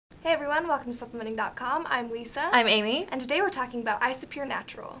Hey everyone, welcome to supplementing.com. I'm Lisa. I'm Amy. And today we're talking about Isopure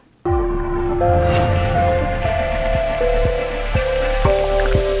Natural.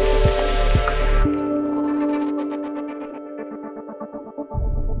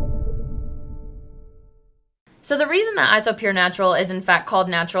 So the reason that Isopure Natural is in fact called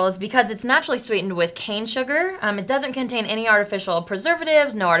natural is because it's naturally sweetened with cane sugar. It doesn't contain any artificial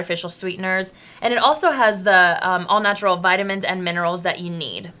preservatives, no artificial sweeteners, and it also has the all-natural vitamins and minerals that you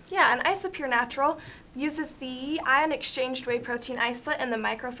need. Yeah, and Isopure Natural uses the ion-exchanged whey protein isolate and the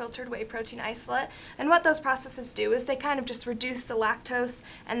microfiltered whey protein isolate. And what those processes do is they kind of just reduce the lactose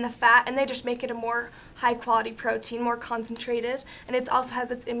and the fat, and they just make it a more high-quality protein, more concentrated, and it also has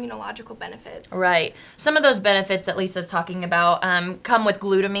its immunological benefits. Right. Some of those benefits that Lisa's talking about come with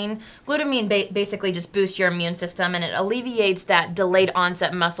glutamine. Glutamine basically just boosts your immune system, and it alleviates that delayed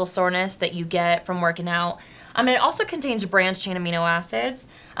onset muscle soreness that you get from working out. And it also contains branched-chain amino acids.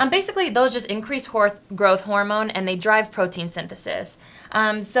 Basically, those just increase growth hormone, and they drive protein synthesis.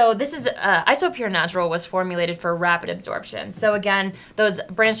 So this is Isopure Natural was formulated for rapid absorption. So again, those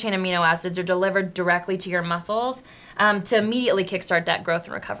branched-chain amino acids are delivered directly to your muscles to immediately kickstart that growth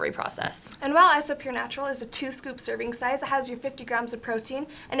and recovery process. And while Isopure Natural is a 2-scoop serving size, it has your 50 grams of protein,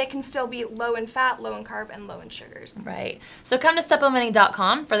 and it can still be low in fat, low in carb, and low in sugars. Right. So come to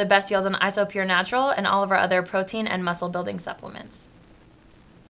supplementing.com for the best deals on Isopure Natural and all of our other protein and muscle building supplements.